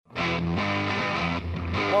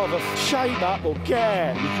either shape up or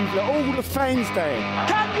get out. You've let all the fans down.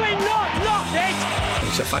 Can we not lock it?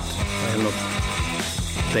 It's a fact. I am not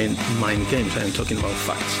playing mind games. I am talking about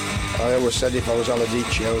facts. I always said if I was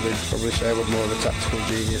Aladicio, they'd probably say I was more of a tactical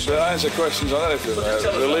genius. They answer questions on anything,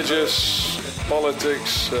 religious,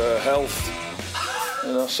 politics, health,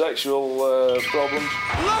 sexual problems.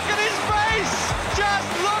 Look at his face! Just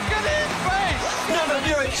look at his face! None of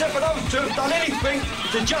you except for those two have done anything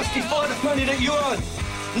to justify the money that you earn.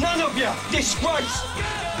 None of you! Disgrace!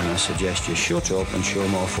 And I suggest you shut up and show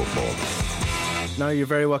more football. Now you're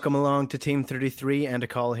very welcome along to Team 33 and a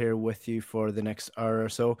call here with you for the next hour or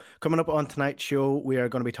so. Coming up on tonight's show, we are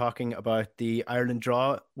going to be talking about the Ireland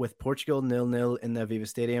draw with Portugal 0-0 in the Aviva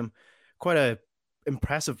Stadium. Quite a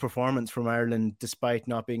impressive performance from Ireland despite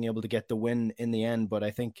not being able to get the win in the end, but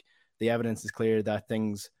I think the evidence is clear that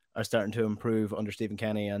things are starting to improve under Stephen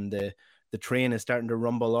Kenny and the train is starting to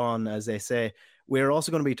rumble on, as they say. We're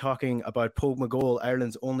also going to be talking about Pogue McGoal,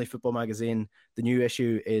 Ireland's only football magazine. The new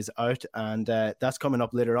issue is out, and that's coming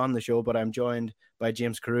up later on the show, but I'm joined by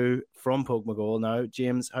James Carew from Pogue McGoal now.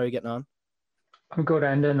 James, how are you getting on? I'm good,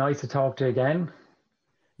 Enda. Nice to talk to you again.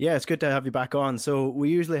 Yeah, it's good to have you back on. So we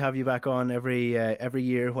usually have you back on every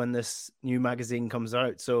year when this new magazine comes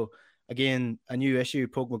out. So again, a new issue,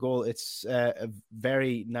 Pogue McGoal. It's a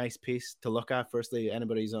very nice piece to look at. Firstly,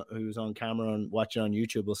 anybody who's on camera and watching on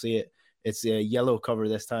YouTube will see it. It's a yellow cover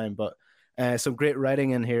this time, but some great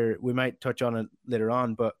writing in here. We might touch on it later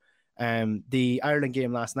on, but the Ireland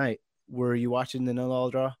game last night, were you watching the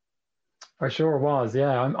 0-0 draw? I sure was,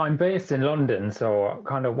 yeah. I'm based in London, so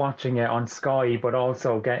kind of watching it on Sky, but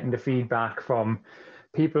also getting the feedback from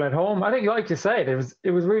people at home. I think, like you said, it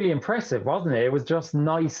was really impressive, wasn't it? It was just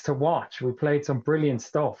nice to watch. We played some brilliant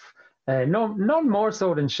stuff. None more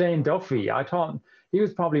so than Shane Duffy. I thought he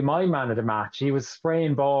was probably my man of the match. He was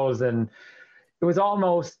spraying balls, and it was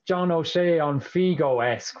almost John O'Shea on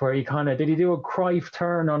Figo-esque, where he did he do a Cruyff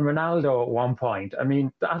turn on Ronaldo at one point? I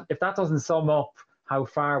mean, if that doesn't sum up how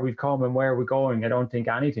far we've come and where we're going, I don't think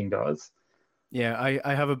anything does. Yeah,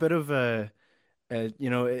 I have a bit of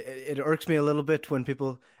it irks me a little bit when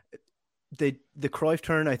people, the Cruyff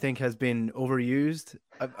turn, I think, has been overused.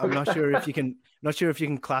 I'm not sure if you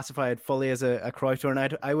can classify it fully as a Cruyff turn.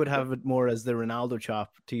 I would have it more as the Ronaldo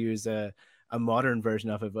chop, to use a modern version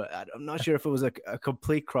of it, but I'm not sure if it was a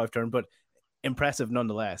complete Cruyff turn, but impressive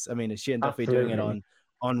nonetheless. I mean, it's Shane Duffy doing it on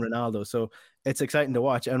Ronaldo, so it's exciting to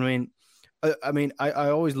watch. I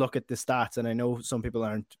always look at the stats, and I know some people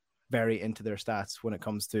aren't very into their stats when it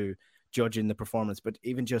comes to judging the performance, but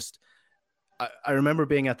even just I remember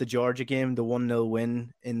being at the Georgia game, the 1-0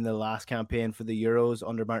 win in the last campaign for the Euros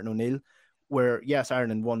under Martin O'Neill, where, yes,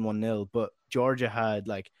 Ireland won 1-0, but Georgia had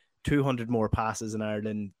like 200 more passes than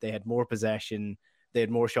Ireland. They had more possession. They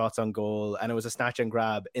had more shots on goal, and it was a snatch and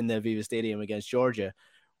grab in the Aviva Stadium against Georgia.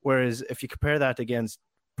 Whereas if you compare that against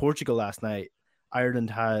Portugal last night, Ireland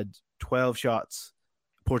had 12 shots.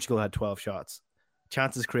 Portugal had 12 shots.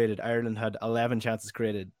 Chances created, Ireland had 11 chances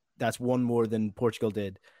created. That's one more than Portugal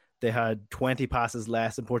did. They had 20 passes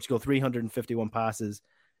less than Portugal, 351 passes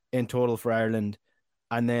in total for Ireland.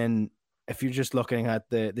 And then if you're just looking at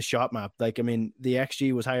the shot map, the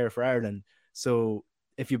XG was higher for Ireland. So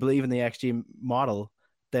if you believe in the XG model,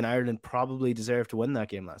 then Ireland probably deserved to win that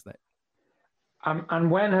game last night.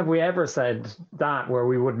 And when have we ever said that, where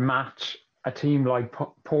we would match a team like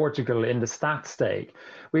Portugal in the stats stake?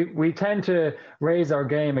 We tend to raise our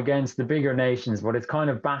game against the bigger nations, but it's kind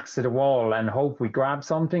of backs to the wall and hope we grab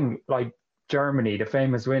something, like Germany, the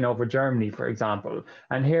famous win over Germany, for example.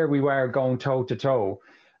 And here we were going toe to toe.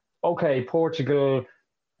 Okay, Portugal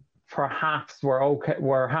perhaps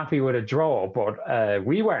were happy with a draw, but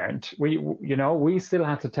we weren't. We still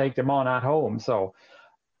had to take them on at home. So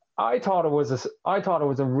I thought it was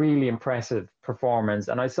a really impressive performance,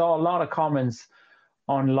 and I saw a lot of comments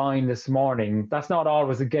online this morning. That's not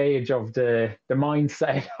always a gauge of the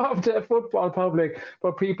mindset of the football public,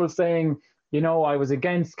 but people saying, I was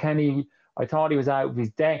against Kenny. I thought he was out of his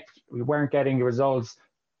depth. We weren't getting the results,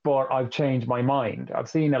 but I've changed my mind. I've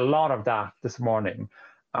seen a lot of that this morning.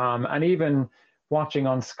 And even watching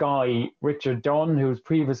on Sky, Richard Dunn, who's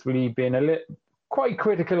previously been quite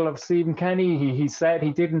critical of Stephen Kenny. He said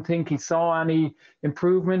he didn't think he saw any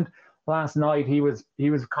improvement. Last night he was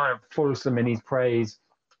kind of fulsome in his praise.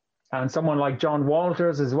 And someone like John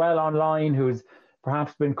Walters as well online, who's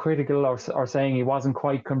perhaps been critical or saying he wasn't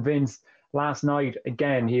quite convinced. Last night,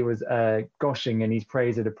 again, he was gushing in his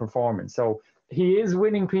praise of the performance. So he is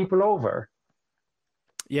winning people over.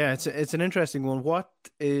 Yeah, it's an interesting one. What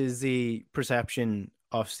is the perception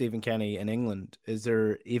of Stephen Kenny in England? Is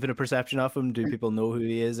there even a perception of him? Do people know who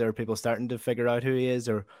he is? Are people starting to figure out who he is?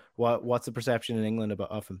 Or what's the perception in England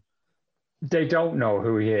of him? They don't know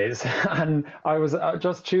who he is. And I was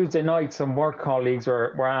just Tuesday night, some work colleagues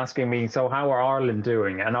were asking me, so how are Ireland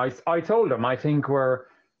doing? And I told them, I think we're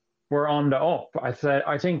on the up. I said,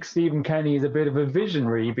 I think Stephen Kenny is a bit of a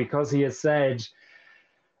visionary because he has said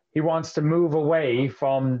he wants to move away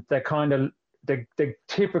from the kind of the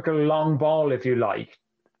typical long ball, if you like.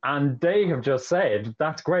 And they have just said,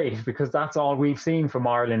 that's great, because that's all we've seen from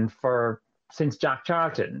Ireland since Jack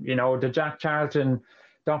Charlton. You know, the Jack Charlton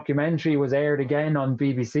documentary was aired again on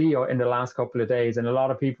BBC in the last couple of days, and a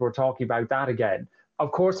lot of people were talking about that again.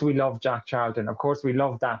 Of course, we love Jack Charlton. Of course, we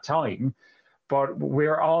love that time, but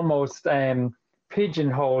we're almost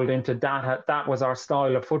pigeonholed into that. That was our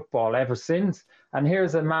style of football ever since. And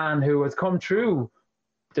here's a man who has come through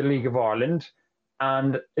the League of Ireland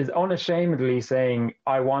and is unashamedly saying,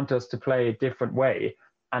 I want us to play a different way.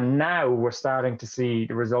 And now we're starting to see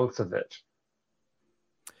the results of it.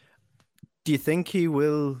 Do you think he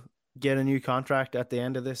will get a new contract at the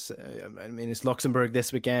end of this? I mean, it's Luxembourg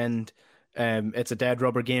this weekend. It's a dead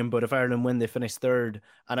rubber game, but if Ireland win, they finish third.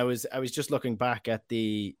 And I was just looking back at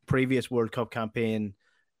the previous World Cup campaign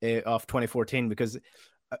of 2014, because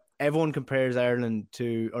everyone compares Ireland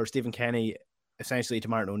or Stephen Kenny essentially to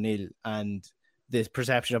Martin O'Neill, and the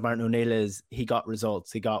perception of Martin O'Neill is he got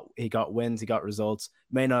results, he got wins, he got results.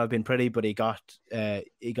 May not have been pretty, but he got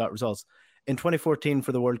results. In 2014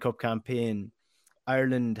 for the World Cup campaign,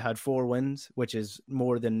 Ireland had 4 wins, which is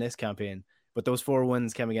more than this campaign. But those 4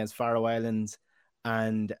 wins came against Faroe Islands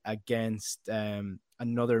and against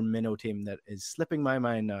another minnow team that is slipping my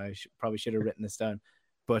mind now. I probably should have written this down.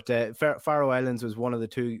 But Faroe Islands was one of the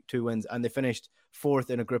two wins, and they finished 4th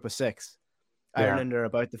in a group of 6. Yeah. Ireland are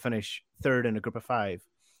about to finish 3rd in a group of 5.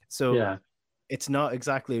 So It's not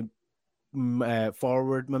exactly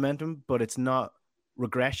forward momentum, but it's not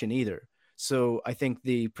regression either. So I think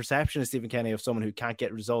the perception of Stephen Kenny of someone who can't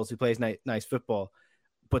get results, who plays nice football,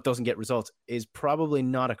 but doesn't get results, is probably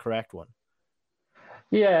not a correct one.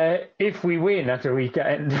 Yeah, if we win at the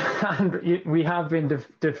weekend, and we have been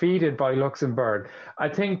defeated by Luxembourg, I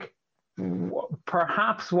think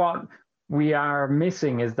perhaps what we are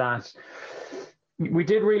missing is that we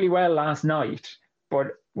did really well last night,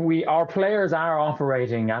 but our players are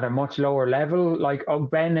operating at a much lower level. Like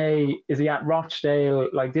Ogbene, is he at Rochdale?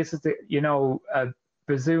 Like this is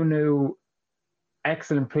Bazunu,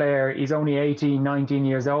 excellent player. He's only 18, 19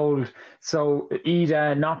 years old. So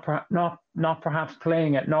Ida, not perhaps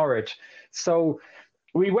playing at Norwich. So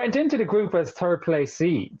we went into the group as 3rd place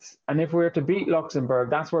seeds. And if we were to beat Luxembourg,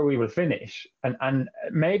 that's where we will finish. And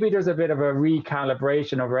maybe there's a bit of a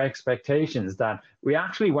recalibration of our expectations that we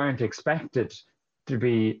actually weren't expected to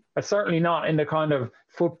be, certainly not in the kind of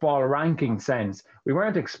football ranking sense. We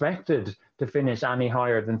weren't expected to finish any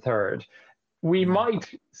higher than 3rd. We might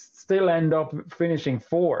still end up finishing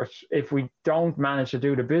 4th if we don't manage to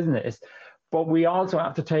do the business. But we also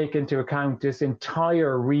have to take into account this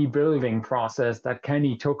entire rebuilding process that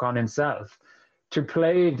Kenny took on himself to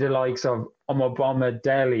play the likes of Omobama,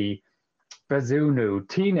 Delhi, Bazunu,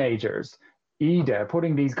 teenagers, Ida,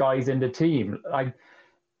 putting these guys in the team. Like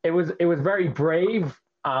it was very brave.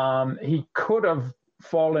 He could have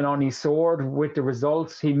fallen on his sword with the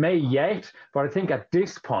results. He may yet, but I think at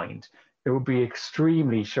this point, it would be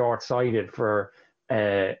extremely short-sighted for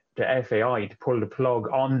the FAI to pull the plug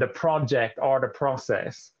on the project or the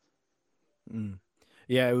process.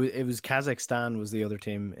 Yeah, it was Kazakhstan was the other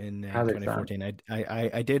team in 2014.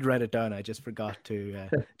 I did write it down. I just forgot to,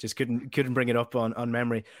 just couldn't bring it up on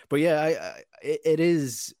memory. But yeah, it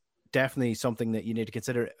is definitely something that you need to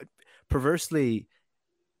consider. Perversely,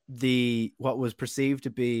 what was perceived to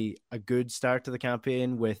be a good start to the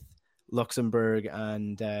campaign with Luxembourg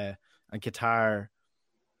and Qatar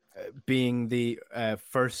being the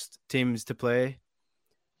first teams to play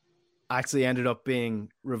actually ended up being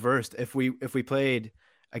reversed. If we played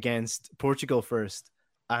against Portugal first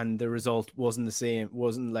and the result wasn't the same,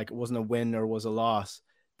 wasn't a win or was a loss,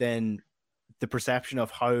 then the perception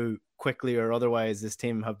of how quickly or otherwise this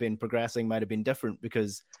team have been progressing might have been different,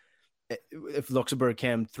 because if Luxembourg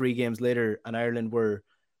came 3 games later and Ireland were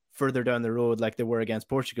further down the road like they were against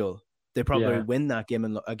Portugal, they probably win that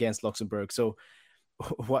game against Luxembourg. So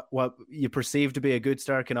what you perceive to be a good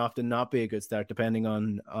start can often not be a good start, depending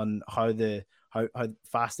on how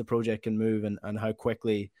fast the project can move and how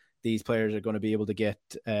quickly these players are going to be able to get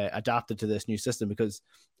adapted to this new system. Because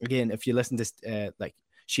again, if you listen to like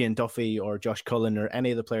Shane Duffy or Josh Cullen or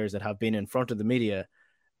any of the players that have been in front of the media,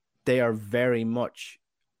 they are very much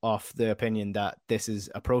of the opinion that this is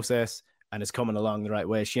a process. and it's coming along the right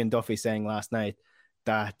way. Shane Duffy saying last night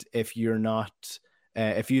that if you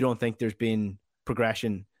don't think there's been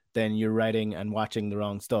progression, then you're writing and watching the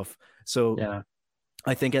wrong stuff. So yeah.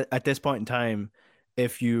 I think at this point in time,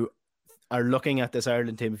 if you are looking at this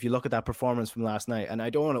Ireland team, if you look at that performance from last night, and I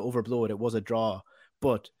don't want to overblow it was a draw,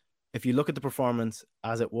 but if you look at the performance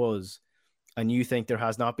as it was, and you think there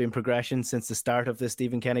has not been progression since the start of this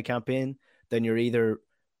Stephen Kenny campaign, then you're either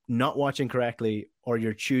not watching correctly or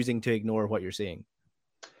you're choosing to ignore what you're seeing.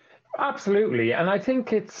 Absolutely. And I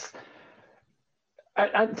think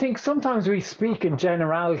I think sometimes we speak in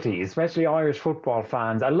generalities, especially Irish football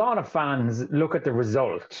fans. A lot of fans look at the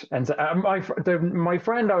result, and my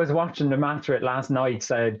friend I was watching the match with last night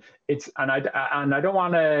said and I don't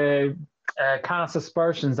want to cast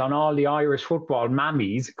aspersions on all the Irish football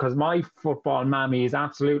mammies, because my football mammy is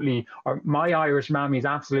absolutely, or my Irish mammy is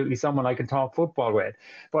absolutely someone I can talk football with.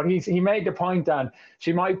 But he made the point that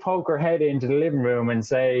she might poke her head into the living room and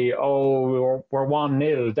say, "Oh, we're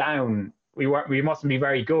 1-0 down. We mustn't be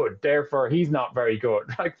very good. Therefore, he's not very good."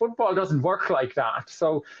 Like, football doesn't work like that.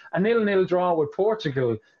 So a 0-0 draw with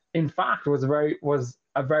Portugal, in fact, was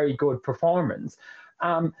a very good performance.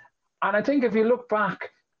 And I think if you look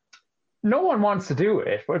back, no one wants to do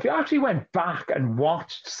it, but if you actually went back and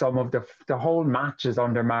watched some of the whole matches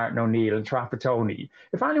under Martin O'Neill and Trapattoni,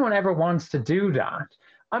 if anyone ever wants to do that,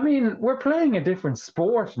 I mean, we're playing a different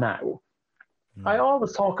sport now. I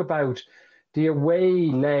always talk about the away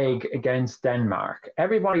leg against Denmark.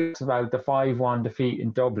 Everybody talks about the 5-1 defeat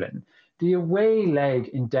in Dublin. The away leg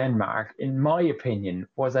in Denmark, in my opinion,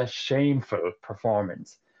 was a shameful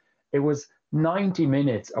performance. It was 90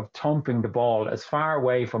 minutes of thumping the ball as far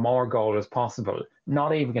away from our goal as possible,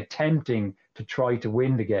 not even attempting to try to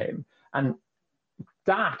win the game. And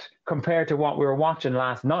that, compared to what we were watching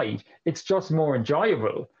last night, it's just more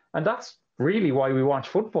enjoyable. And that's really why we watch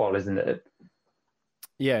football, isn't it?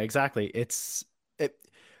 Yeah, exactly.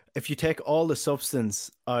 If you take all the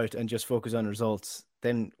substance out and just focus on results,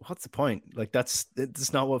 then what's the point? Like, that's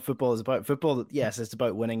not what football is about. Football, yes, it's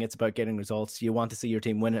about winning. It's about getting results. You want to see your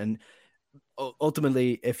team win. And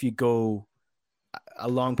ultimately, if you go a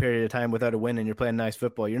long period of time without a win and you're playing nice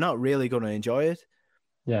football, you're not really going to enjoy it.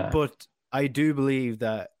 Yeah. But I do believe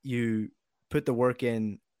that you put the work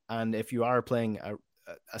in, and if you are playing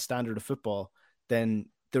a standard of football, then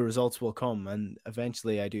the results will come. And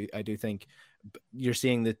eventually I do think you're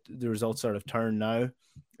seeing that the results sort of turn now.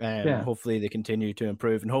 Hopefully they continue to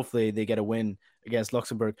improve, and hopefully they get a win against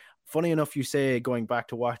Luxembourg. Funny enough, you say going back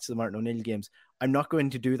to watch the Martin O'Neill games. I'm not going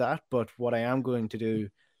to do that, but what I am going to do,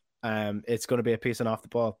 it's going to be a piece on off the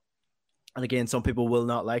ball. And again, some people will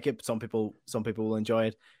not like it, but some people will enjoy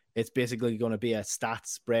it. It's basically going to be a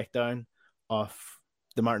stats breakdown of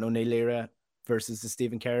the Martin O'Neill era versus the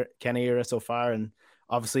Stephen Kenny era so far. And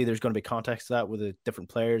obviously there's going to be context to that with the different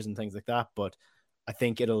players and things like that. But I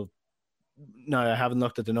think I haven't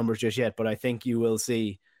looked at the numbers just yet, but I think you will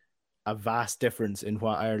see a vast difference in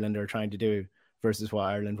what Ireland are trying to do versus what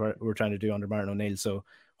Ireland were trying to do under Martin O'Neill. So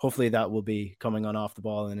hopefully that will be coming on off the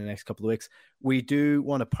ball in the next couple of weeks. We do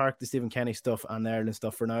want to park the Stephen Kenny stuff and the Ireland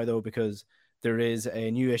stuff for now, though, because there is a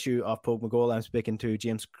new issue of Pope McGoal. I'm speaking to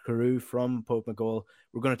James Carew from Pope McGoal.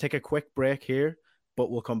 We're going to take a quick break here, but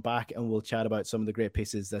we'll come back and we'll chat about some of the great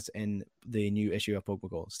pieces that's in the new issue of Pope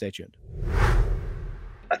McGoal. Stay tuned.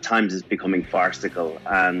 At times it's becoming farcical,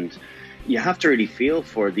 and you have to really feel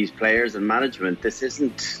for these players and management. This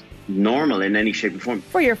isn't normal in any shape or form.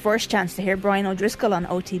 For your first chance to hear Brian O'Driscoll on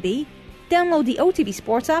OTB, download the OTB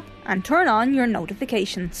Sports app and turn on your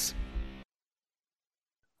notifications.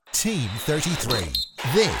 Team 33.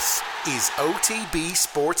 This is OTB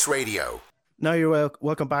Sports Radio. Now you're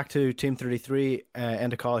welcome back to Team 33.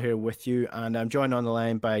 End of call here with you, and I'm joined on the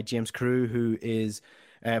line by James Carew, who is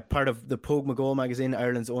part of the Pogue McGoal magazine,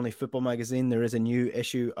 Ireland's only football magazine. There is a new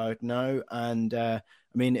issue out now, and I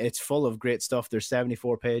mean, it's full of great stuff. There's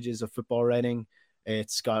 74 pages of football writing.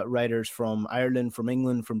 It's got writers from Ireland, from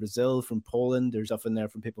England, from Brazil, from Poland. There's stuff in there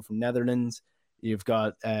from people from Netherlands. You've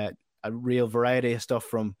got a real variety of stuff,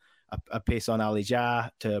 from a piece on Ali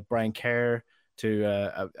Jah to Brian Kerr to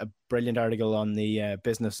a brilliant article on the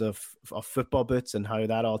business of football boots and how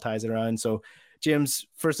that all ties it around. So, James,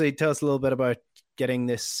 firstly, tell us a little bit about getting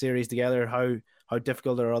this series together. How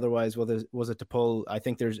difficult or otherwise was it to pull? I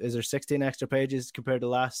think is there 16 extra pages compared to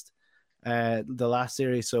the last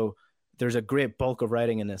series, so there's a great bulk of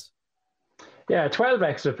writing in this. Yeah, 12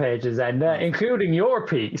 extra pages, and including your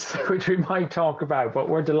piece, which we might talk about, but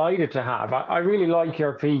we're delighted to have. I really like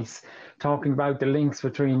your piece talking about the links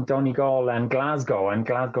between Donegal and Glasgow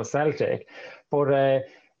Celtic. But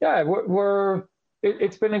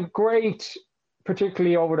it's been a great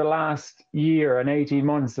particularly over the last year and 18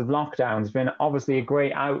 months of lockdown, has been obviously a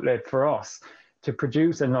great outlet for us to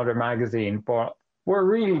produce another magazine. But we're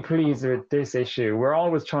really pleased with this issue. We're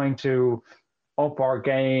always trying to up our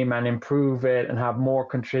game and improve it and have more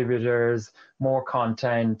contributors, more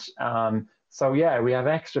content. So yeah, we have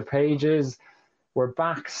extra pages. We're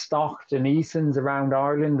back stocked in Eason's around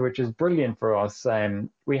Ireland, which is brilliant for us.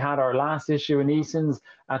 We had our last issue in Eason's.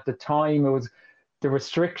 At the time, it was the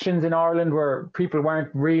restrictions in Ireland where people weren't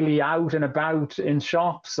really out and about in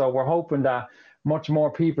shops. So we're hoping that much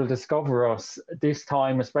more people discover us this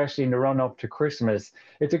time, especially in the run up to Christmas.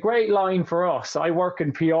 It's a great line for us. I work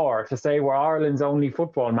in PR to say we're Ireland's only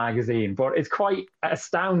football magazine, but it's quite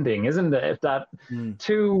astounding, isn't it? That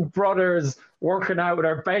two brothers working out of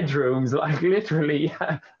their bedrooms, like literally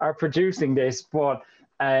are producing this, but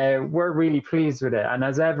we're really pleased with it. And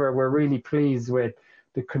as ever, we're really pleased with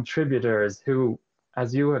the contributors who,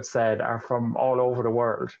 as you have said, are from all over the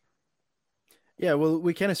world. Yeah, well,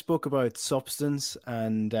 we kind of spoke about substance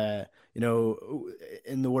and, you know,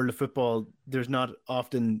 in the world of football, there's not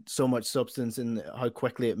often so much substance in how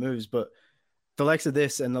quickly it moves, but the likes of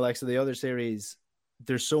this and the likes of the other series,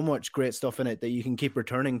 there's so much great stuff in it that you can keep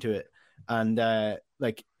returning to it. And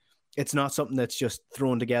like, it's not something that's just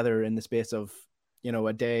thrown together in the space of, you know,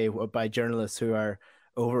 a day by journalists who are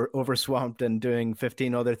over swamped and doing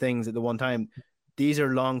 15 other things at the one time. These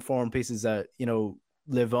are long form pieces that, you know,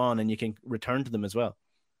 live on and you can return to them as well.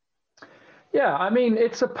 Yeah, I mean,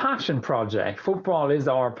 it's a passion project. Football is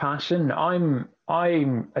our passion. I'm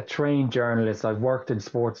a trained journalist. I've worked in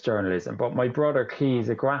sports journalism, but my brother Key is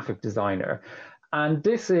a graphic designer. And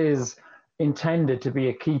this is intended to be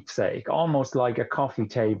a keepsake, almost like a coffee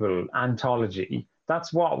table anthology.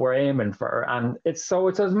 That's what we're aiming for. And it's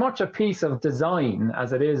as much a piece of design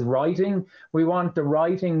as it is writing. We want the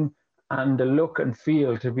writing and the look and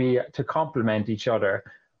feel to complement each other.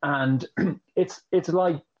 And it's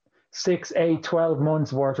like 6, 8, 12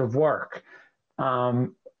 months worth of work,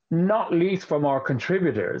 not least from our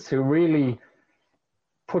contributors who really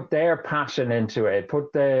put their passion into it,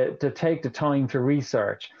 to take the time to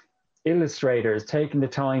research. Illustrators taking the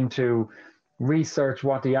time to research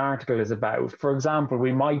what the article is about. For example,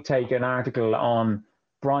 we might take an article on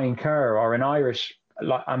Brian Kerr or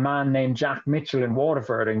a man named Jack Mitchell in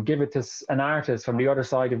Waterford and give it to an artist from the other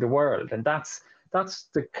side of the world. And that's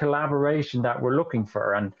the collaboration that we're looking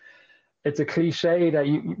for. And it's a cliche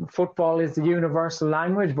that football is the universal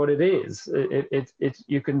language, but it is.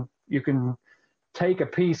 You can take a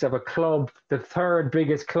piece of a club, the third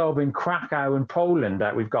biggest club in Krakow in Poland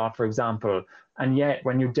that we've got, for example, and yet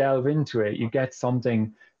when you delve into it, you get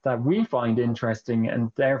something that we find interesting,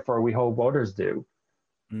 and therefore we hope others do.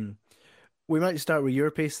 We might start with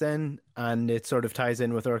your piece then, and it sort of ties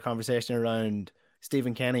in with our conversation around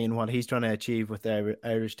Stephen Kenny and what he's trying to achieve with the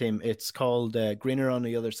Irish team. It's called Greener on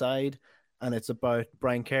the Other Side, and it's about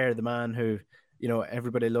Brian Kerr, the man who, you know,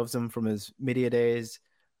 everybody loves him from his media days.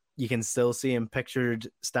 You can still see him pictured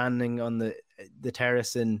standing on the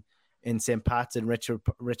terrace in St. Pat's in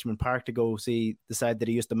Richmond Park to go see the side that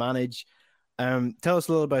he used to manage. Tell us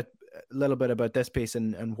a little bit about this piece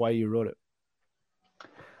and why you wrote it.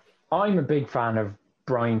 I'm a big fan of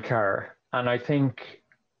Brian Kerr, and I think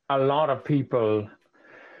a lot of people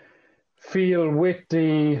feel with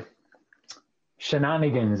the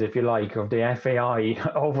shenanigans, if you like, of the FAI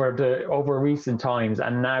over recent times,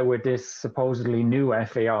 and now with this supposedly new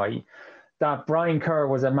FAI, that Brian Kerr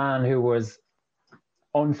was a man who was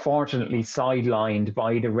unfortunately sidelined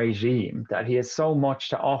by the regime, that he has so much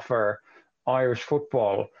to offer Irish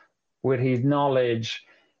football with his knowledge.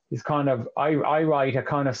 He's kind of, I write a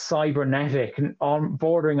kind of cybernetic,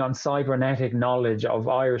 bordering on cybernetic knowledge of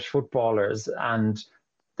Irish footballers and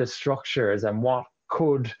the structures and what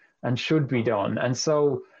could and should be done. And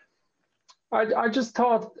so I just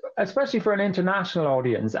thought, especially for an international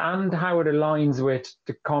audience and how it aligns with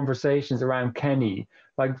the conversations around Kenny,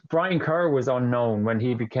 like Brian Kerr was unknown when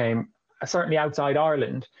he became, certainly outside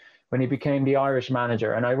Ireland, when he became the Irish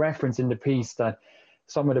manager. And I reference in the piece that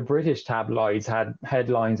some of the British tabloids had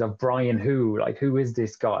headlines of Brian who, like, who is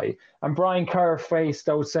this guy? And Brian Kerr faced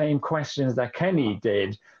those same questions that Kenny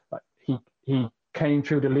did. He came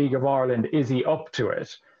through the League of Ireland. Is he up to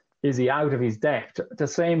it? Is he out of his depth? The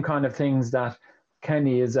same kind of things that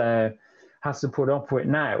Kenny has to put up with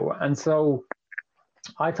now. And so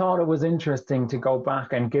I thought it was interesting to go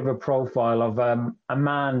back and give a profile of a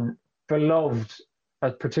man beloved,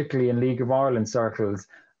 particularly in League of Ireland circles,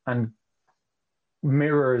 and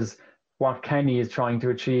mirrors what Kenny is trying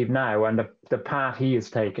to achieve now and the path he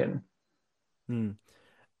has taken.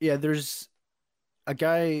 Yeah, there's a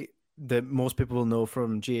guy that most people will know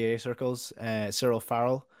from GAA circles, Cyril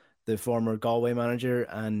Farrell, the former Galway manager,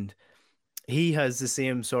 and he has the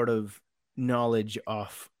same sort of knowledge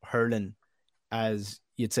of hurling as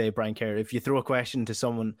you'd say Brian Kerr. If you throw a question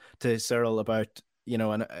to Cyril about,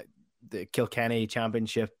 the Kilkenny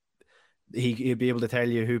Championship, he'd be able to tell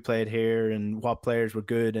you who played here and what players were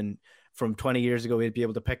good. And from 20 years ago, he'd be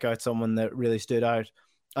able to pick out someone that really stood out.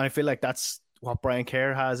 And I feel like that's what Brian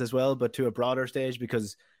Kerr has as well, but to a broader stage,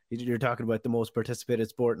 because you're talking about the most participated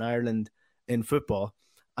sport in Ireland in football.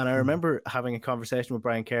 And I remember having a conversation with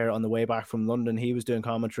Brian Kerr on the way back from London. He was doing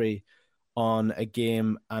commentary on a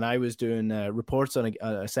game, and I was doing reports on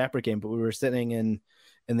a separate game, but we were sitting in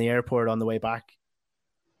the airport on the way back,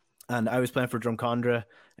 and I was playing for Drumcondra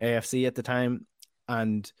AFC at the time,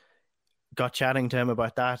 and got chatting to him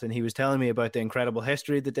about that, and he was telling me about the incredible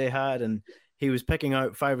history that they had, and he was picking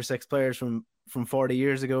out 5 or 6 players from 40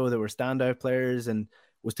 years ago that were standout players, and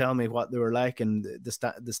was telling me what they were like and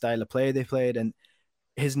the style of play they played. And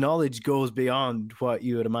his knowledge goes beyond what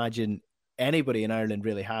you would imagine anybody in Ireland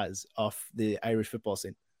really has of the Irish football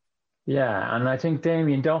scene. Yeah, and I think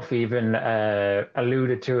Damien Duff even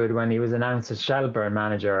alluded to it when he was announced as Shelbourne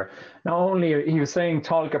manager. Not only he was saying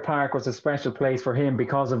Tolka Park was a special place for him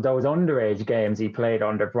because of those underage games he played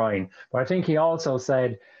under Brian, but I think he also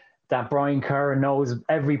said that Brian Kerr knows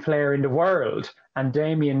every player in the world, and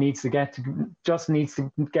Damien needs to get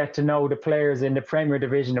to know the players in the Premier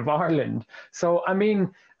Division of Ireland. So, I mean,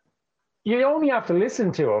 you only have to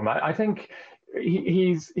listen to him. I think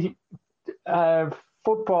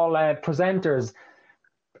football presenters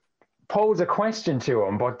pose a question to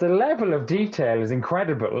him, but the level of detail is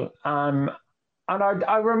incredible. And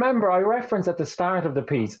I remember, I referenced at the start of the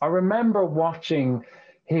piece, I remember watching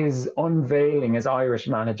his unveiling as Irish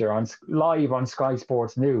manager live on Sky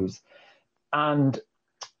Sports News. And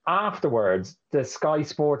afterwards, the Sky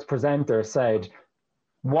Sports presenter said,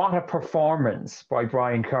 "What a performance by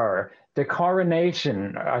Brian Kerr. The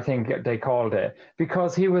coronation," I think they called it,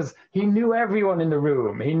 because he knew everyone in the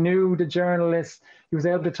room. He knew the journalists. He was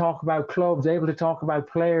able to talk about clubs, able to talk about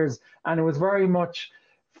players. And it was very much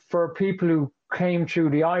for people who came through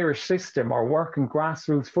the Irish system or working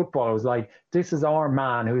grassroots football. It was like, this is our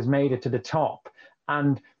man who's made it to the top.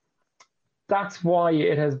 And that's why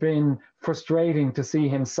it has been frustrating to see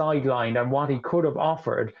him sidelined and what he could have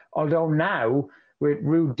offered. Although now, with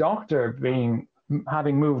Ruud Doctor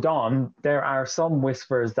having moved on, there are some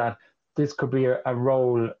whispers that this could be a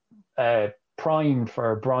role primed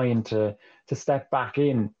for Brian to step back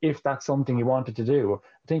in if that's something he wanted to do.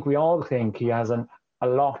 I think we all think he has a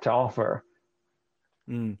lot to offer.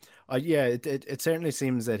 Yeah, it certainly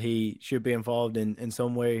seems that he should be involved in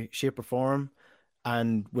some way, shape or form.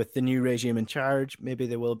 And with the new regime in charge, maybe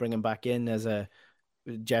they will bring him back in as a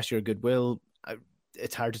gesture of goodwill.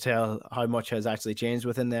 It's hard to tell how much has actually changed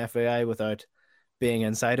within the FAI without being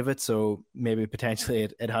inside of it. So maybe potentially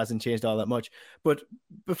it hasn't changed all that much. But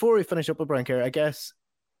before we finish up with Brian Kerr, I guess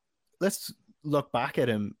let's look back at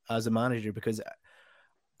him as a manager, because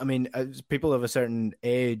I mean, as people of a certain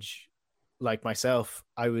age like myself,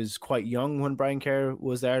 I was quite young when Brian Kerr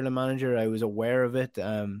was the Ireland manager. I was aware of it.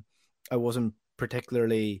 I wasn't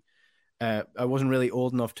particularly, I wasn't really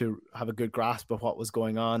old enough to have a good grasp of what was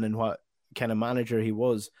going on and what kind of manager he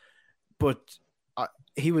was. But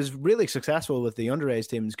he was really successful with the underage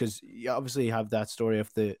teams, because you obviously have that story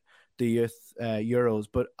of the youth Euros.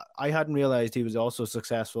 But I hadn't realized he was also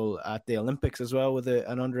successful at the Olympics as well with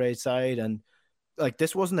an underage side. And like,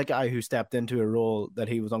 this wasn't a guy who stepped into a role that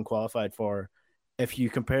he was unqualified for. If you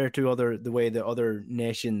compare it to the way the other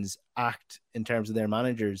nations act in terms of their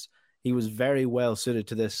managers, he was very well suited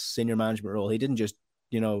to this senior management role. He didn't just,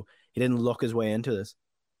 he didn't luck his way into this.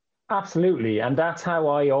 Absolutely. And that's how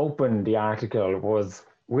I opened the article, was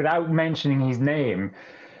without mentioning his name.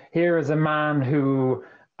 Here is a man who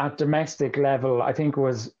at domestic level, I think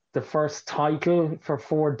was the first title for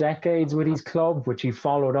 4 decades with his club, which he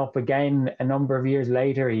followed up again a number of years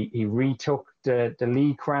later. He retook the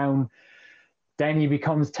league crown. Then he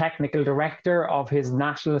becomes technical director of his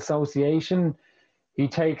national association. He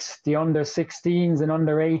takes the under-16s and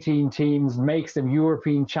under-18 teams, makes them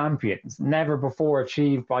European champions, never before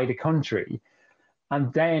achieved by the country,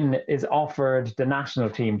 and then is offered the national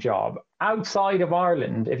team job. Outside of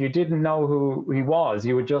Ireland, if you didn't know who he was,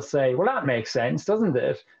 you would just say, well, that makes sense, doesn't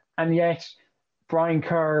it? And yet, Brian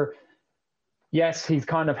Kerr, yes, he's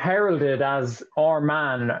kind of heralded as our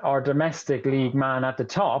man, our domestic league man at the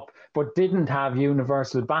top, but didn't have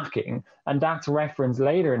universal backing. And that's referenced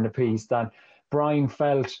later in the piece, that Brian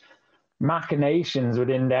felt machinations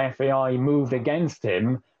within the FAI moved against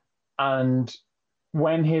him, and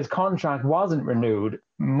when his contract wasn't renewed,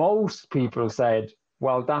 most people said,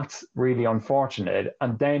 well, that's really unfortunate.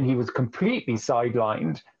 And then he was completely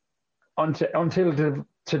sidelined until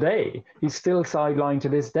today. He's still sidelined to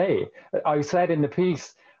this day. I said in the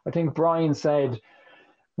piece, I think Brian said,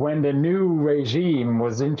 when the new regime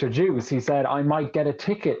was introduced, he said, I might get a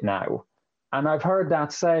ticket now. And I've heard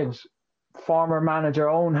that said, former manager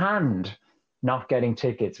Owen Hand not getting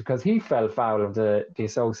tickets because he fell foul of the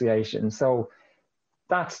association. So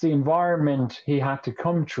that's the environment he had to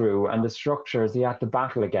come through and the structures he had to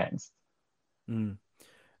battle against. Mm.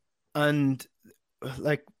 And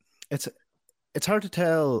like, it's hard to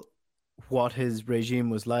tell what his regime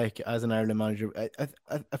was like as an Ireland manager.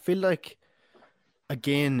 I feel like,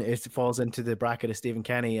 again, it falls into the bracket of Stephen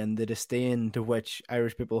Kenny and the disdain to which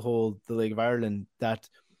Irish people hold the League of Ireland, that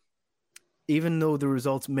even though the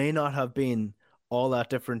results may not have been all that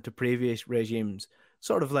different to previous regimes,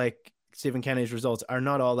 sort of like Stephen Kenny's results are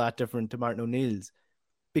not all that different to Martin O'Neill's,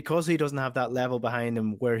 because he doesn't have that level behind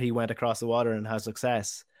him where he went across the water and has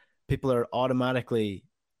success, people are automatically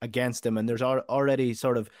against him. And there's already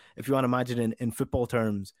sort of, if you want to imagine in football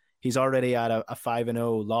terms, he's already at a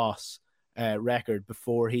 5-0 loss record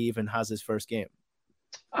before he even has his first game.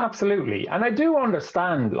 Absolutely. And I do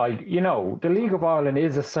understand, like, you know, the League of Ireland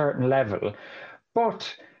is a certain level,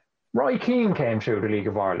 but Roy Keane came through the League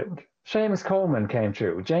of Ireland. Seamus Coleman came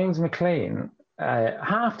through. James McLean.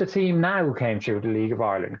 Half the team now came through the League of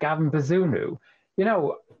Ireland. Gavin Bazunu. You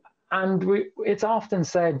know, and it's often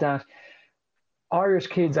said that Irish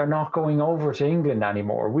kids are not going over to England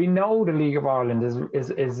anymore. We know the League of Ireland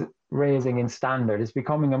is raising in standard. It's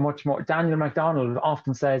becoming a much more, Daniel MacDonald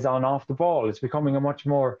often says on Off the Ball, it's becoming a much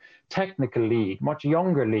more technical league, much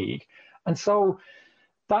younger league. And so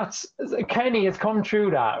that's, Kenny has come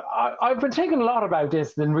through that. I've been thinking a lot about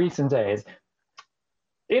this in recent days.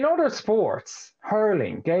 In other sports,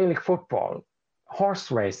 hurling, Gaelic football, horse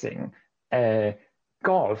racing,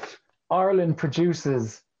 golf, Ireland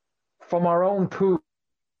produces from our own pool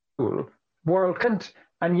world count,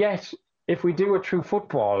 and yet if we do it through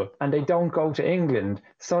football and they don't go to England,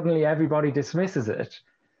 suddenly everybody dismisses it.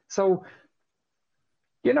 So,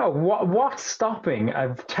 you know, what's stopping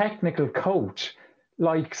a technical coach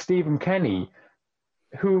like Stephen Kenny,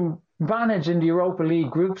 who managed in the Europa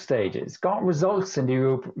League group stages, got results in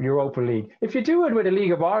the Europa League? If you do it with a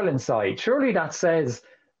League of Ireland side, surely that says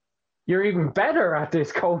you're even better at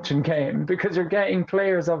this coaching game because you're getting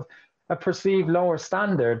players of a perceived lower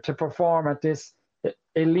standard to perform at this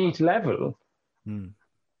elite level.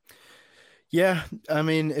 Yeah, I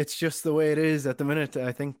mean, it's just the way it is at the minute.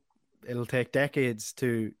 I think it'll take decades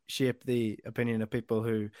to shape the opinion of people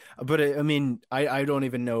who, but I mean, I don't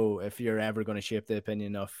even know if you're ever going to shape the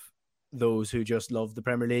opinion of those who just love the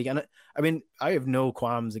Premier League. And I mean, I have no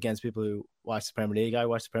qualms against people who watch the Premier League. I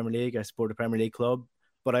watch the Premier League. I support a Premier League club,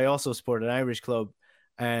 but I also support an Irish club.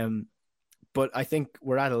 But I think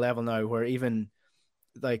we're at a level now where even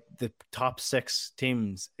like the top 6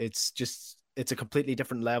 teams, it's a completely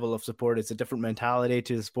different level of support. It's a different mentality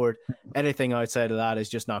to the sport. Anything outside of that is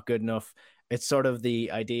just not good enough. It's sort of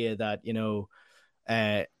the idea that, you know,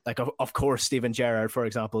 like of course Steven Gerrard, for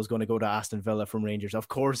example, is going to go to Aston Villa from Rangers. Of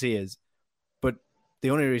course he is. But the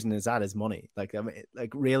only reason is that is money. Like, I mean,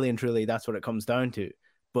 like really and truly, that's what it comes down to.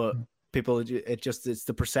 But people, it's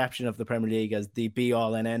the perception of the Premier League as the be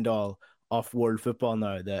all and end all of world football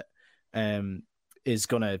now that it's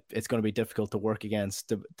gonna be difficult to work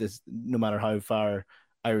against this, no matter how far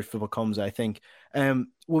Irish football comes, I think. We'll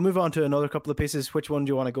move on to another couple of pieces. Which one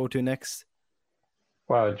do you want to go to next?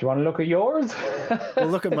 Well, do you want to look at yours? We'll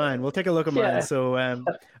look at mine. We'll take a look at mine. So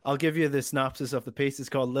I'll give you the synopsis of the piece. It's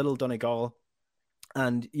called Little Donegal.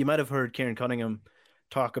 And you might have heard Kieran Cunningham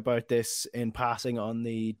talk about this in passing on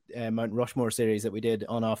the Mount Rushmore series that we did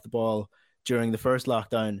on Off the Ball during the first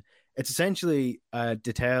lockdown. It's essentially a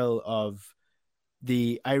detail of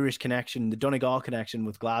the Irish connection, the Donegal connection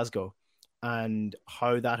with Glasgow, and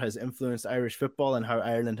how that has influenced Irish football and how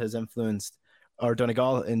Ireland has influenced, or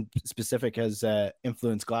Donegal in specific has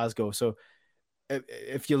influenced Glasgow. So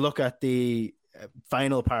if you look at the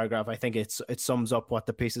final paragraph, I think it sums up what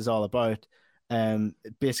the piece is all about.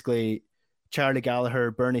 Basically, Charlie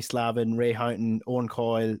Gallagher, Bernie Slavin, Ray Houghton, Owen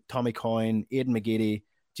Coyle, Tommy Coyne, Aidan McGeady,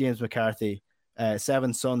 James McCarthy,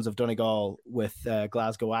 7 sons of Donegal with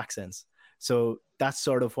Glasgow accents. So that's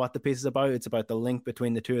sort of what the piece is about. It's about the link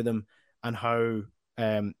between the two of them and how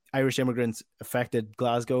Irish immigrants affected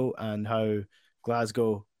Glasgow and how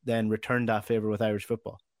Glasgow then returned that favour with Irish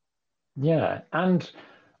football. Yeah, and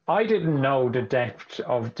I didn't know the depth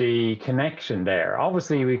of the connection there.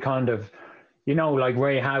 Obviously, we kind of you know, like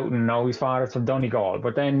Ray Houghton, no, his father's from Donegal.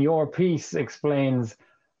 But then your piece explains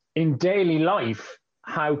in daily life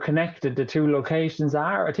how connected the two locations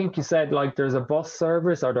are. I think you said like there's a bus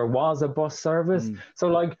service, or there was a bus service. So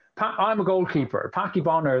like I'm a goalkeeper. Packy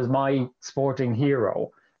Bonner is my sporting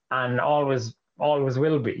hero and always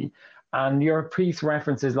will be. And your piece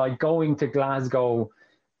references like going to Glasgow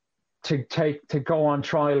to go on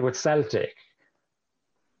trial with Celtic.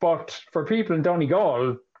 But for people in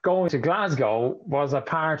Donegal, going to Glasgow was a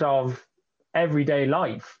part of everyday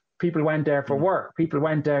life. People went there for work. People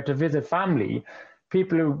went there to visit family.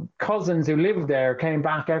 Cousins who lived there came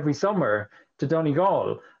back every summer to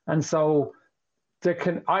Donegal. And so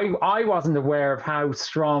I wasn't aware of how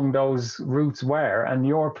strong those roots were, and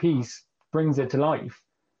your piece brings it to life.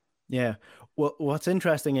 Yeah. Well, what's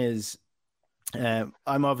interesting is I'm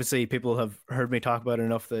obviously, people have heard me talk about it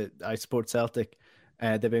enough that I support Celtic.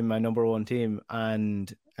 They've been my number one team.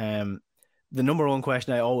 And the number one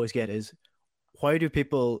question I always get is, why do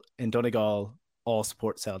people in Donegal all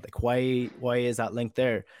support Celtic? Why is that link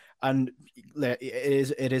there? And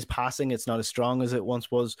it is passing. It's not as strong as it once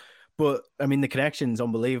was, but I mean the connection's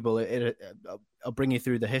unbelievable. I'll bring you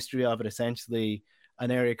through the history of it. Essentially, an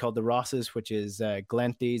area called the Rosses, which is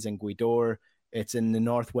Glenties and Gweedore. It's in the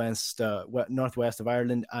northwest of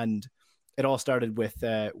Ireland, and it all started with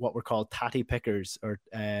what were called tatty pickers,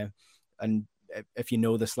 and if you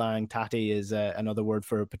know the slang, tatty is another word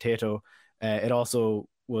for potato. It also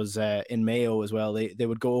was in Mayo as well. They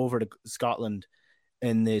would go over to Scotland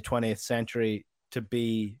in the 20th century to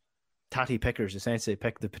be tatty pickers, essentially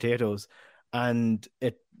pick the potatoes. And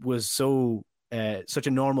it was such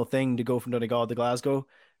a normal thing to go from Donegal to Glasgow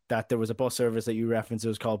that there was a bus service that you referenced. It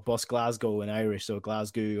was called Bus Glasgow in Irish, so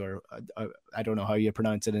Glasgow, or I don't know how you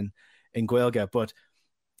pronounce it in Gaeilge, but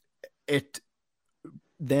it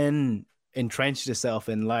then entrenched itself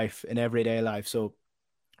in life, in everyday life. So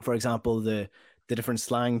for example, the different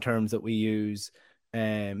slang terms that we use.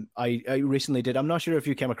 I recently did, I'm not sure if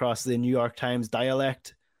you came across the New York Times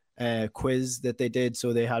dialect quiz that they did.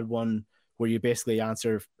 So they had one where you basically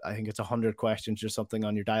answer, I think it's 100 questions or something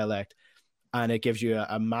on your dialect, and it gives you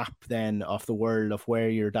a map then of the world of where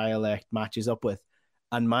your dialect matches up with.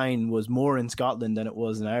 And mine was more in Scotland than it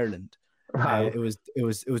was in Ireland. Wow. It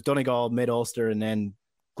was Donegal, Mid-Ulster, and then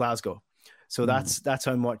Glasgow. So that's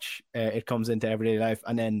how much it comes into everyday life.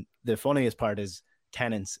 And then the funniest part is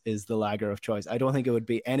Tennent's is the lager of choice. I don't think it would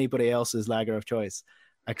be anybody else's lager of choice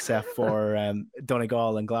except for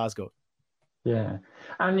Donegal and Glasgow. Yeah.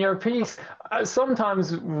 And your piece,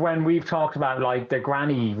 sometimes when we've talked about like the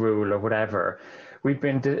granny rule or whatever,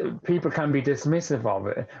 people can be dismissive of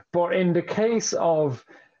it. But in the case of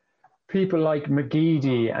people like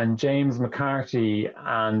McGeady and James McCarthy,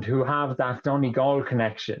 and who have that Donegal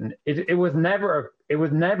connection, it was never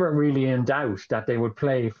really in doubt that they would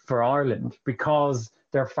play for Ireland, because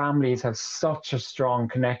their families have such a strong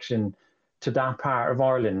connection to that part of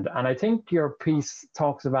Ireland. And I think your piece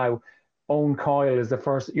talks about Owen Coyle is the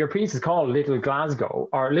first. Your piece is called Little Glasgow,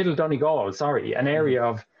 or Little Donegal, sorry, an area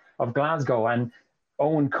of Glasgow. And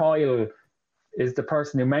Owen Coyle is the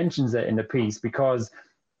person who mentions it in the piece, because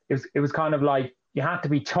it was kind of like you had to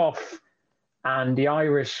be tough, and the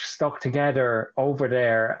Irish stuck together over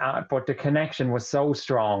there, but the connection was so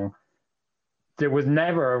strong. There was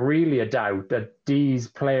never really a doubt that these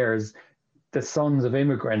players, the sons of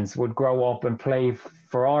immigrants, would grow up and play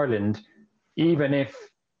for Ireland, even if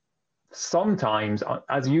sometimes,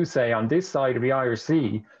 as you say, on this side of the Irish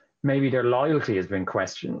Sea, maybe their loyalty has been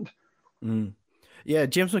questioned. Yeah,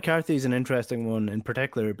 James McCarthy is an interesting one in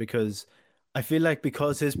particular, because I feel like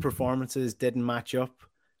because his performances didn't match up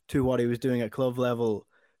to what he was doing at club level,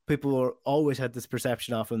 people always had this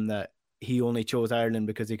perception of him that he only chose Ireland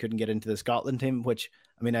because he couldn't get into the Scotland team, which,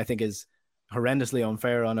 I mean, I think is horrendously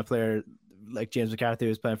unfair on a player like James McCarthy, who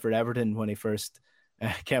was playing for Everton when he first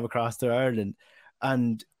came across to Ireland.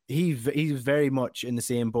 And he's very much in the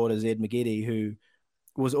same boat as Aid McGeady, who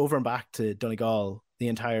was over and back to Donegal the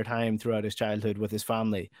entire time throughout his childhood with his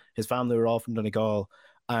family. His family were all from Donegal.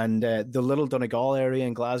 And the Little Donegal area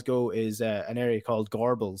in Glasgow is an area called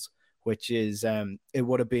Gorbals, which is, it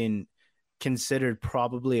would have been considered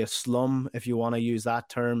probably a slum, if you want to use that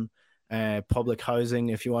term, public housing,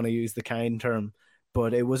 if you want to use the kind term.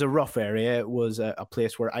 But it was a rough area. It was a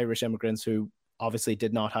place where Irish immigrants who obviously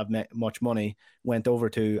did not have much money went over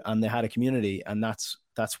to, and they had a community. And that's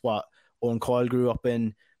what Owen Coyle grew up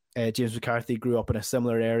in. James McCarthy grew up in a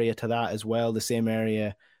similar area to that as well, the same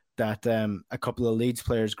area that a couple of Leeds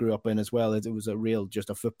players grew up in as well. It was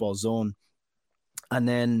just a football zone. And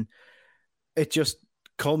then it just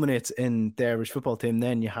culminates in the Irish football team.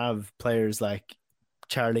 Then you have players like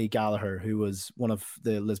Charlie Gallagher, who was one of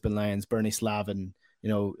the Lisbon Lions, Bernie Slavin,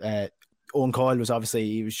 Owen Coyle was obviously,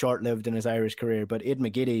 he was short-lived in his Irish career, but Aidan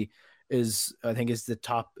McGeady he's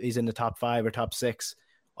in the top 5 or top 6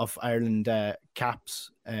 of Ireland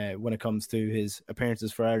caps when it comes to his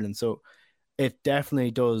appearances for Ireland. So it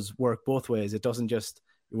definitely does work both ways. It doesn't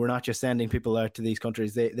we're not just sending people out to these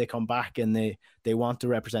countries. They come back and they want to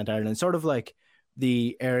represent Ireland. Sort of like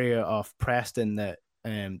the area of Preston that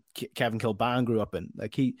Kevin Kilbane grew up in.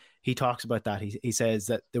 Like he talks about that. He says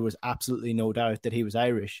that there was absolutely no doubt that he was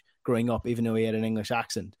Irish growing up, even though he had an English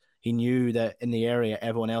accent. He knew that in the area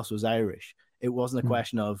everyone else was Irish. It wasn't a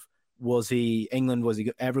question of was he England, was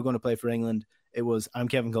he ever going to play for England? It was, I'm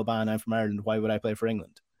Kevin Kilbane, I'm from Ireland, why would I play for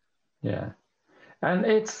England? Yeah. And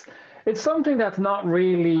it's something that's not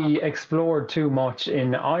really explored too much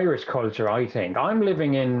in Irish culture, I think. I'm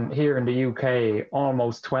living here in the UK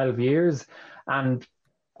almost 12 years, and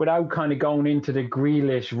without kind of going into the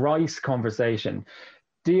Grealish-Rice conversation,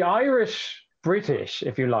 the Irish British,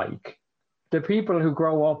 if you like, the people who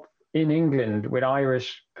grow up in England with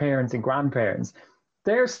Irish parents and grandparents,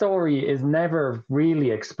 their story is never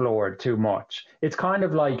really explored too much. It's kind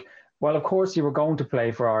of like, well, of course you were going to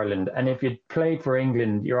play for Ireland, and if you played for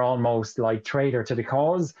England, you're almost like traitor to the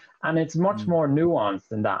cause. And it's much more nuanced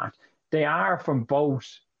than that. They are from both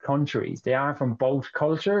countries. They are from both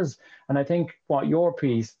cultures. And I think what your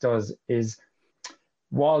piece does is,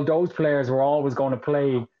 while those players were always going to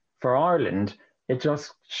play for Ireland, it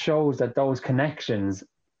just shows that those connections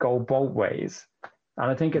go both ways. And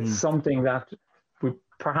I think it's something that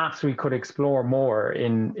perhaps we could explore more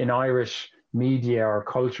in Irish media or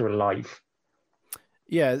cultural life.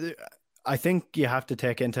 Yeah, I think you have to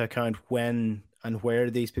take into account when and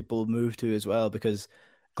where these people move to as well, because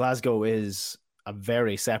Glasgow is a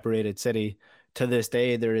very separated city. To this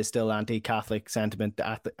day, there is still anti-Catholic sentiment,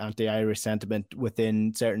 anti-Irish sentiment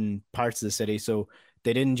within certain parts of the city. So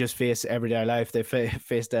they didn't just face everyday life; they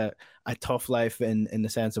faced a tough life in the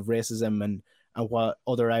sense of racism and what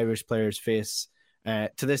other Irish players face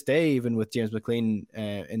to this day, even with James McLean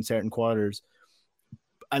in certain quarters.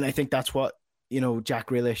 And I think that's what, Jack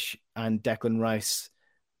Grealish and Declan Rice,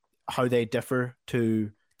 how they differ to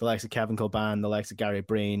the likes of Kevin Kilbane, the likes of Gary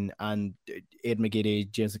Breen and Aidan McGeady,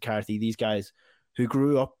 James McCarthy, these guys who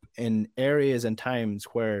grew up in areas and times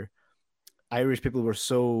where Irish people were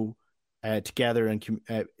so together and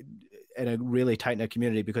in a really tight-knit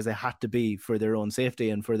community because they had to be for their own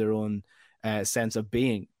safety and for their own sense of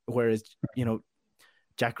being. Whereas,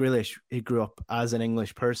 Jack Grealish, he grew up as an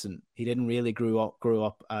English person. He didn't really grew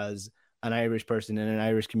up as an Irish person in an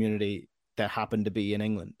Irish community that happened to be in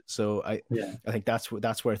England. So I think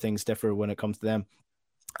that's where things differ when it comes to them.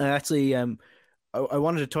 And actually, I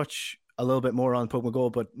wanted to touch a little bit more on Pope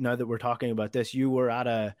McGoal, but now that we're talking about this, you were at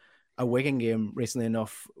a Wigan game recently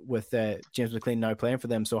enough with James McLean now playing for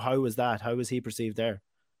them. So how was that? How was he perceived there?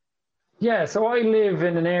 Yeah, so I live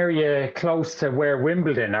in an area close to where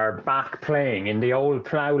Wimbledon are back playing in the old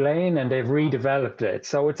plough lane, and they've redeveloped it.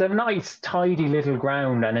 So it's a nice, tidy little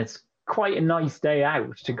ground, and it's quite a nice day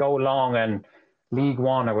out to go along and League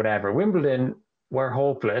One or whatever. Wimbledon were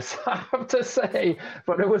hopeless, I have to say,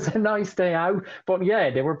 but it was a nice day out. But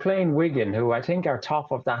yeah, they were playing Wigan, who I think are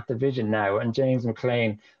top of that division now, and James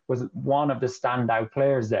McLean was one of the standout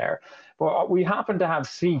players there. But we happened to have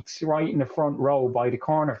seats right in the front row by the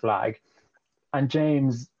corner flag, and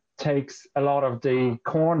James takes a lot of the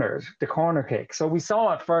corner kick. So we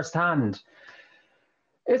saw it firsthand.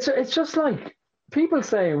 It's just like, people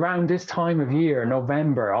say around this time of year,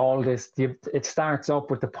 November, it starts up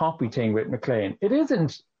with the poppy thing with McLean. It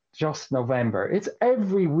isn't just November. It's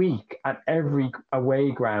every week at every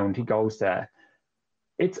away ground he goes to.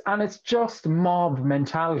 It's just mob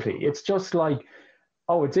mentality. It's just like,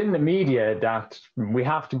 oh, it's in the media that we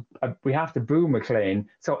have to boo McLean,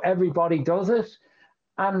 so everybody does it.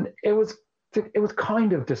 And it was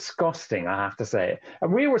kind of disgusting, I have to say.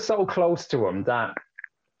 And we were so close to him that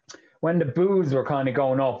when the boos were kind of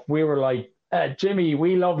going up, we were like, Jimmy,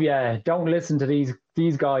 we love you. Don't listen to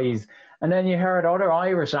these guys. And then you heard other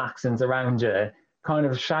Irish accents around you kind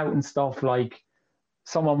of shouting stuff like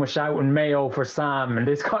someone was shouting Mayo for Sam and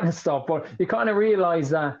this kind of stuff. But you kind of realize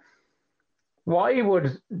that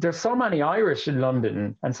there's so many Irish in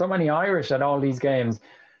London and so many Irish at all these games.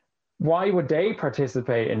 Why would they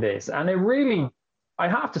participate in this? And I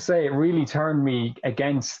have to say, it really turned me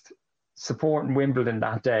against supporting Wimbledon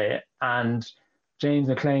that day. And James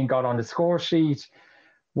McLean got on the score sheet.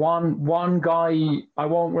 One guy, I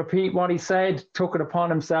won't repeat what he said, took it upon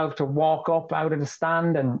himself to walk up out of the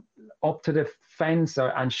stand and up to the fence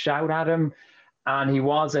and shout at him. and he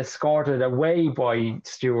was escorted away by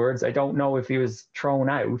stewards. I don't know if he was thrown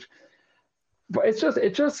out, but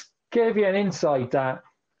it just gave you an insight that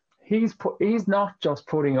he's not just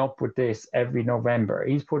putting up with this every November.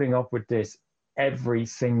 He's putting up with this every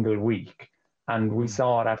single week, and we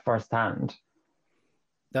saw it at first hand.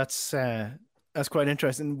 That's quite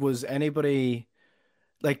interesting. Was anybody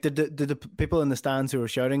like did the people in the stands who were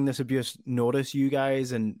shouting this abuse notice you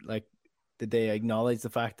guys, and like did they acknowledge the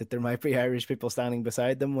fact that there might be Irish people standing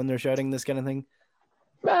beside them when they're shouting this kind of thing?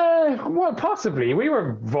 Well, possibly. We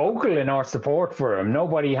were vocal in our support for him.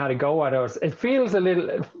 Nobody had a go at us.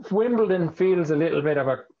 Wimbledon feels a little bit of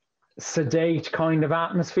a sedate kind of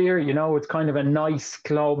atmosphere. You know, it's kind of a nice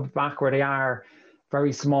club back where they are,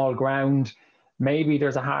 very small ground. Maybe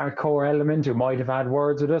there's a hardcore element who might have had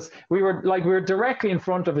words with us. We were directly in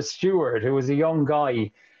front of a steward who was a young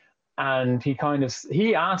guy, and he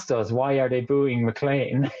asked us, why are they booing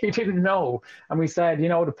McLean? He didn't know. And we said,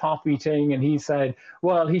 the poppy thing. And he said,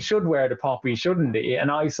 well, he should wear the poppy, shouldn't he? And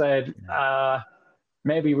I said,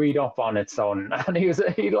 maybe read up on it, son. And he was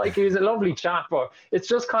a lovely chap, but it's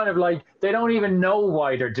just kind of like, they don't even know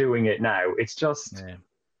why they're doing it now. It's just,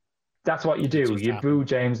 that's what you do. You boo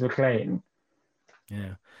James McLean.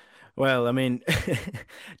 Yeah. Well, I mean,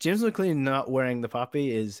 James McLean not wearing the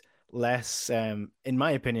poppy is less, in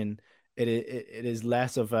my opinion, it is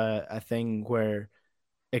less of a thing where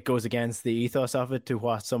it goes against the ethos of it to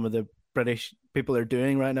what some of the British people are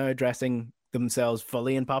doing right now, dressing themselves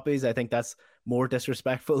fully in poppies. I think that's more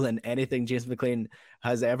disrespectful than anything James McLean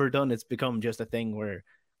has ever done. It's become just a thing where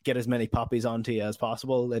get as many poppies onto you as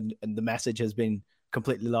possible, and the message has been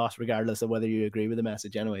completely lost regardless of whether you agree with the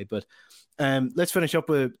message anyway. But let's finish up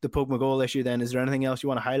with the Pogue McGoal issue then. Is there anything else you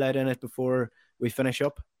want to highlight in it before we finish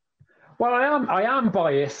up? Well, I am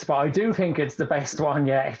biased, but I do think it's the best one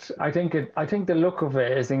yet. I think the look of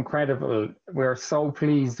it is incredible. We're so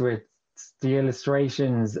pleased with the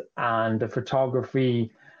illustrations and the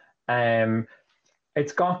photography.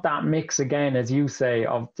 It's got that mix again, as you say,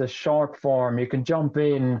 of the short form. You can jump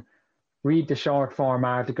in, read the short form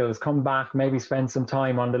articles, come back, maybe spend some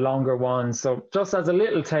time on the longer ones. So just as a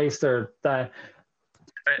little taster, that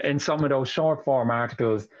in some of those short form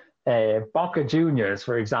articles, Boca Juniors,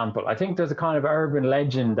 for example, I think there's a kind of urban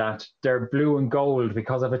legend that they're blue and gold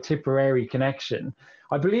because of a Tipperary connection.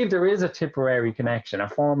 I believe there is a Tipperary connection, a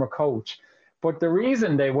former coach. But the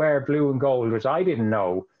reason they wear blue and gold, which I didn't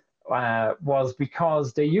know, was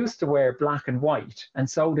because they used to wear black and white, and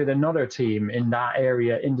so did another team in that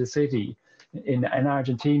area in the city in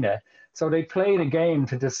Argentina. So they played a game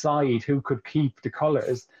to decide who could keep the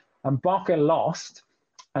colours, and Boca lost,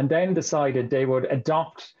 and then decided they would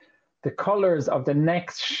adopt the colours of the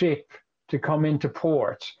next ship to come into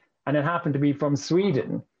port, and it happened to be from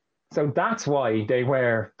Sweden. So that's why they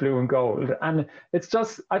wear blue and gold. And it's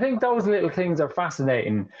just, I think those little things are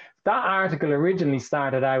fascinating. That article originally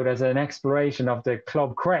started out as an exploration of the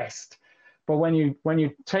club crest. But when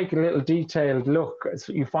you take a little detailed look,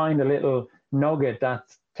 you find a little nugget that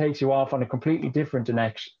takes you off on a completely different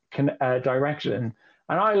direction.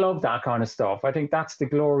 And I love that kind of stuff. I think that's the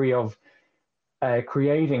glory of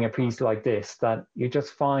creating a piece like this, that you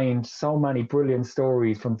just find so many brilliant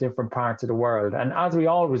stories from different parts of the world. And as we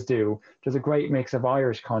always do, there's a great mix of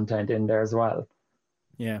Irish content in there as well.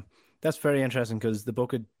 Yeah, that's very interesting, because the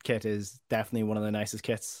Boca kit is definitely one of the nicest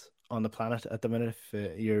kits on the planet at the minute,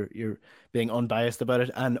 if you're being unbiased about it.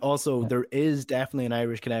 And also there is definitely an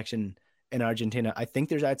Irish connection in Argentina. I think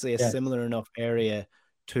there's actually a similar enough area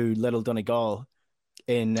to Little Donegal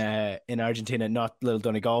in Argentina, not Little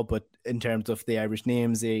Donegal, but in terms of the Irish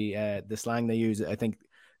names, the slang they use, I think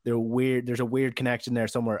there's a weird connection there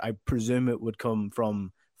somewhere. I presume it would come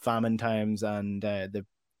from famine times and the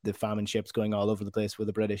famine ships going all over the place with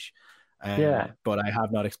the British. But I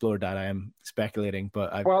have not explored that. I am speculating,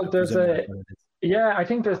 but I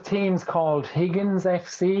think there's teams called Higgins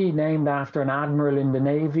FC, named after an admiral in the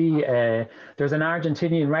Navy. There's an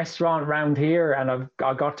Argentinian restaurant around here, and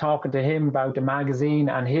I got talking to him about the magazine,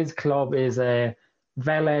 and his club is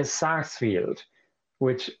Vélez Sarsfield,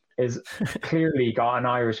 which is clearly got an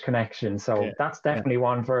Irish connection. So that's definitely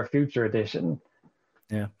one for a future edition.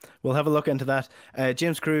 Yeah, we'll have a look into that.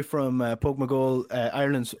 James Crew from Pogue McGoal,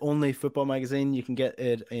 Ireland's only football magazine. You can get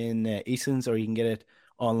it in Eason's, or you can get it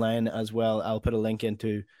online as well. I'll put a link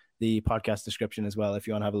into the podcast description as well if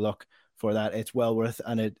you want to have a look for that. It's well worth,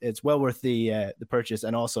 and it's well worth the purchase,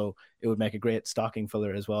 and also it would make a great stocking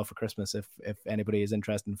filler as well for Christmas if anybody is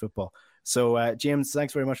interested in football. So James,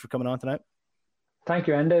 thanks very much for coming on tonight. Thank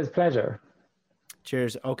you, Enda. It's a pleasure.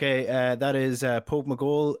 Cheers. Okay, that is Pogue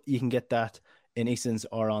McGoal. You can get that in Eason's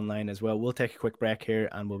or online as well. We'll take a quick break here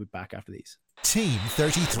and we'll be back after these. Team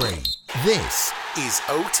 33. This is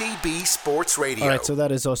OTB Sports Radio. Alright, so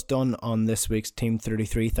that is us done on this week's Team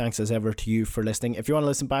 33. Thanks as ever to you for listening. If you want to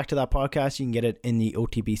listen back to that podcast, you can get it in the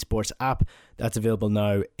OTB Sports app. That's available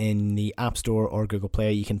now in the App Store or Google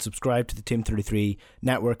Play. You can subscribe to the Team 33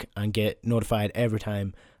 network and get notified every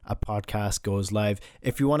time a podcast goes live.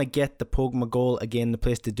 If you want to get the Pogma goal, again, the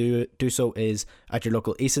place to do so is at your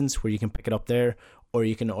local Eason's, where you can pick it up there, or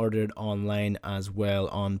you can order it online as well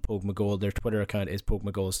on Pogma Goal. Their Twitter account is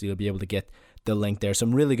Pogma Goal, so you'll be able to get the link there.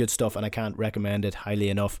 Some really good stuff, and I can't recommend it highly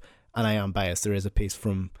enough. And I am biased. There is a piece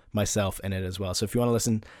from myself in it as well. So if you want to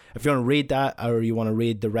listen, if you want to read that, or you want to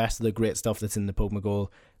read the rest of the great stuff that's in the Pogma Goal,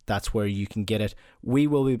 that's where you can get it. We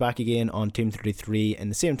will be back again on Team 33 in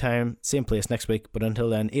the same time, same place next week. But until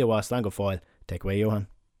then, Eowas, Lango Foil, take away Johan.